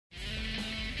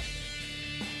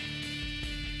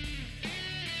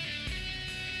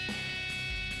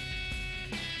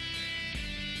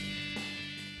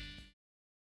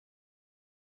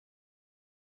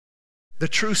The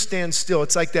truth stands still.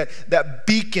 It's like that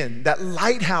beacon, that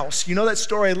lighthouse. You know that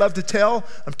story I love to tell?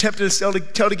 I'm tempted to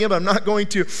tell it again, but I'm not going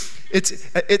to.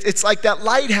 It's like that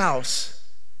lighthouse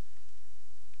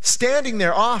standing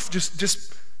there off,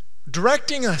 just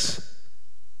directing us.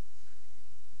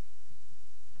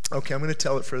 Okay, I'm going to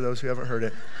tell it for those who haven't heard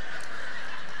it.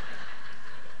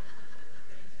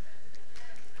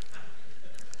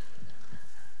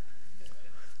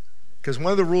 Because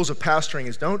one of the rules of pastoring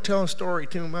is don't tell a story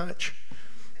too much.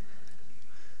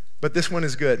 But this one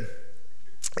is good.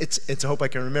 I hope I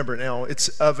can remember it now. It's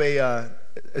of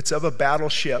a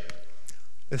battleship,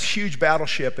 this huge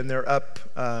battleship, and they're up,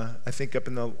 I think up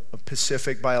in the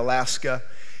Pacific by Alaska,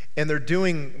 and they're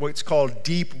doing what's called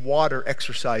deep water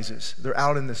exercises. They're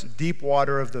out in this deep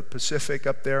water of the Pacific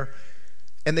up there,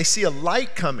 and they see a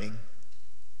light coming,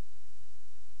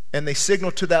 and they signal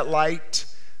to that light,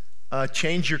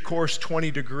 change your course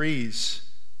 20 degrees,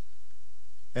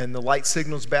 and the light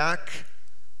signals back.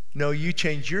 No, you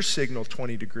change your signal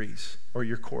 20 degrees, or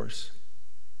your course.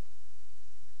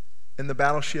 And the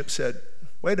battleship said,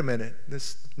 wait a minute,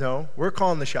 no, we're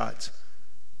calling the shots.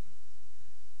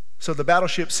 So the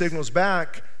battleship signals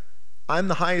back, I'm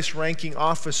the highest ranking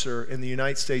officer in the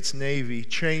United States Navy,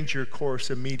 change your course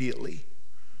immediately.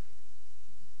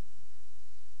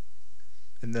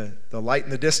 And the light in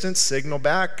the distance signal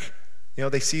back. You know,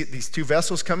 they see these two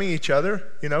vessels coming at each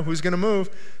other. You know, who's going to move?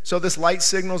 So this light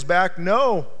signals back,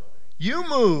 no, you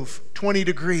move 20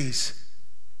 degrees.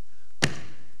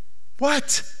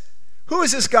 What? Who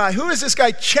is this guy? Who is this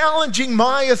guy challenging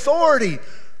my authority?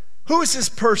 Who is this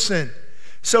person?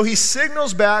 So he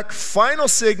signals back, final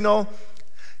signal,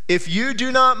 if you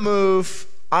do not move,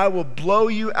 I will blow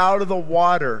you out of the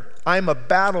water. I'm a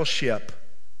battleship.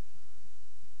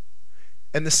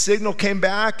 And the signal came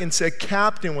back and said,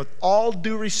 Captain, with all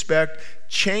due respect,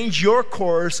 change your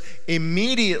course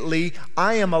immediately.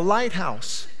 I am a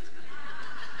lighthouse.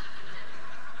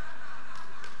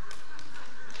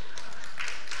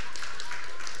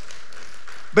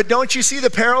 But don't you see the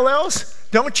parallels?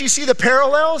 Don't you see the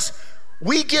parallels?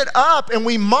 We get up and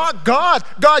we mock God.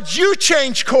 God, you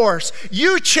change course.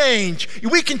 You change.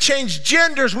 We can change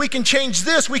genders. We can change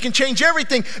this. We can change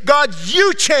everything. God,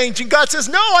 you change. And God says,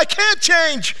 no, I can't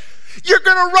change. You're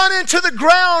going to run into the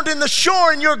ground in the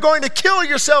shore and you're going to kill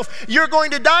yourself. You're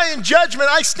going to die in judgment.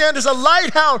 I stand as a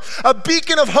lighthouse, a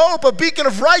beacon of hope, a beacon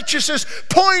of righteousness,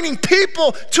 pointing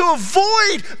people to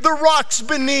avoid the rocks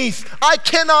beneath. I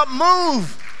cannot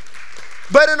move.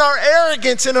 But in our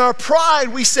arrogance and our pride,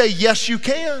 we say, yes, you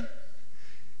can.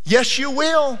 Yes, you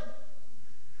will.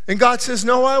 And God says,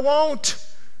 no, I won't.